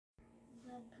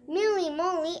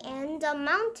Molly, and the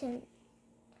mountain.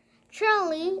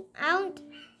 Charlie out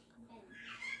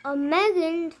a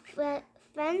magnificent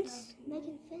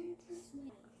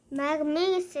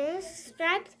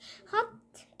striped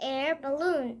hot air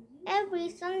balloon. Every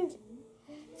Sunday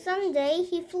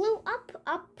he flew up,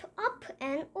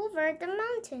 and over the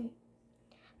mountain.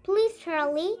 "Please,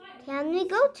 Charlie, can we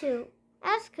go too?"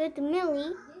 asked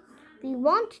Millie. "We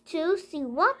want to see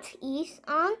what is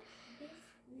on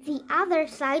the other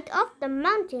side of the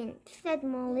mountain," said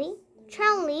Molly.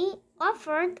 Charlie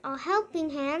offered a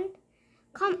helping hand.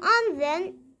 "Come on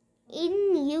then,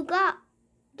 in you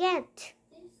get,"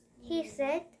 he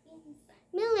said.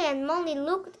 Millie and Molly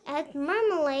looked at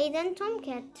Marmalade and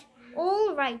Tomcat.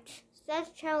 "All right,"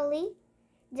 said Charlie.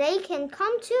 "They can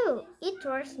come too." It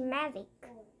was magic.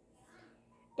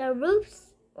 The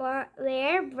roofs were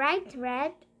bright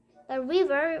red. The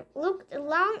river looked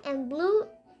long and blue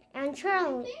and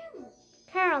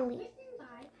curly.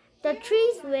 The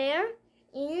trees were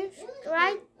in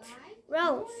straight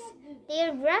rows.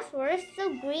 Their grass was so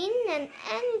green and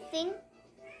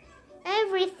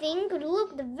everything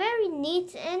looked very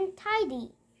neat and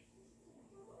tidy.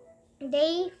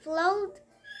 They followed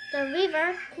the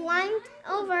river, climbed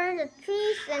over the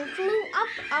trees, and flew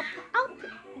up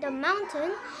the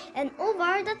mountain and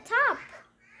over the top.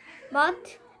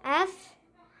 But as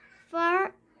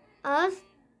far as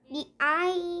the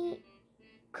eye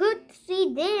could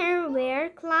see, there were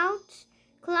clouds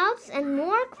and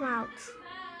more clouds.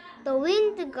 The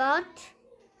wind got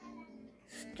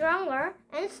stronger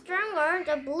and stronger.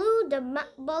 They blew the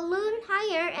balloon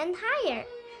higher and higher.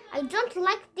 "I don't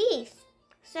like this,"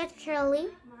 said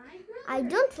Charlie. "I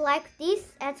don't like this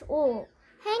at all.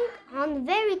 Hang on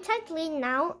very tightly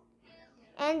now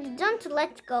and don't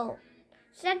let go."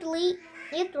 Sadly,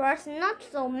 it was not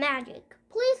so magic.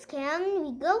 "Please, can we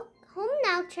go home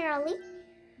now, Charlie?"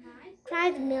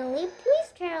 cried Millie. "Please,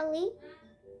 Charlie,"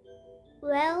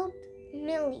 wailed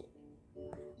Millie.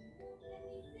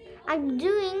 "I'm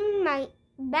doing my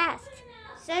best,"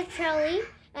 said Charlie,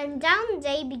 and down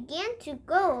they began to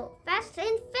go, fast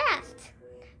and fast.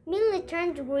 Millie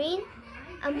turned green,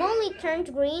 Molly turned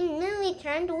green, Millie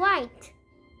turned white.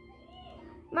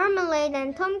 Marmalade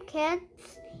and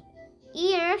Tomcat's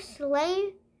ears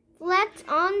lay flat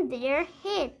on their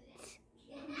heads,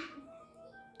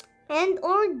 and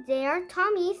all their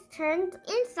tummies turned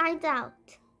inside out.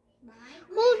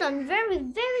 "Hold on very,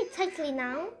 very tightly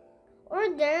now,"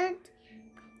 ordered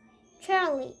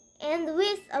Charlie, and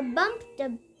with a bump the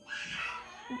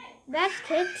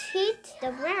basket hit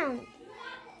the ground.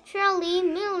 Charlie,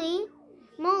 Millie,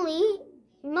 Molly,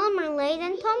 Marmalade,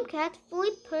 and Tomcat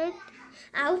flipped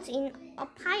out in a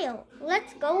pile.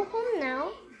 "Let's go home now,"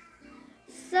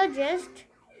 suggested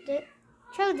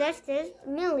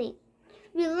Millie.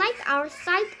 "We like our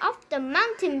side of the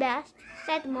mountain best,"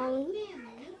 said Molly.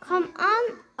 "Come on,"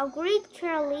 agreed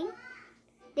Charlie.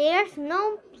 "There's no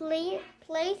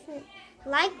place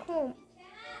like home."